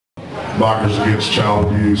Bikers Against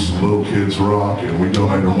Child Abuse, Little Kids Rock, and we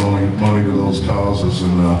donate our money to those causes.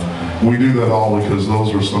 And we do that all because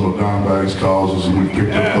those are some of Dimebag's causes, and we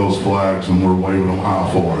picked up those flags and we're waving them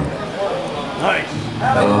high for him. Nice.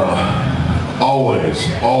 Always,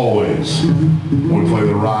 we play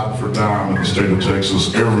the Ride for Dime in the state of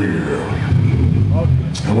Texas every year.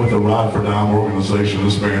 And with the Ride for Dime organization,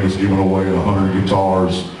 this band is giving away 100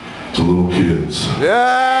 guitars to little kids.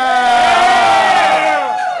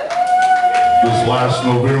 This last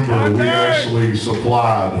November, we actually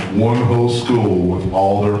supplied one whole school with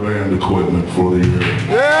all their band equipment for the year.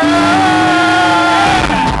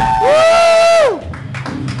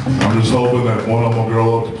 I'm just hoping that one of them will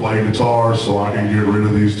grow up to play guitar so I can get rid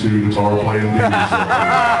of these two guitar playing demons.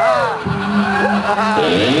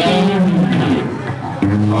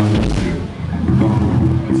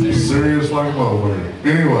 Serious like a motherfucker.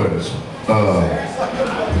 Anyways,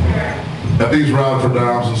 at these Ride for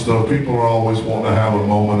Dimes and stuff, people are always wanting to have a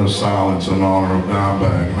moment of silence in honor of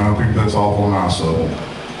Dimebag, and I think that's awful nice of them.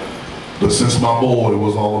 But since my boy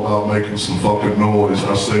was all about making some fucking noise,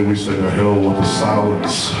 I say we say to hell with the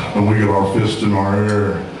silence, and we get our fist in our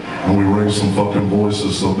air, and we raise some fucking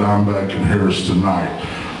voices so Dimebag can hear us tonight.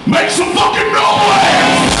 Make some fucking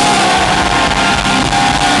noise!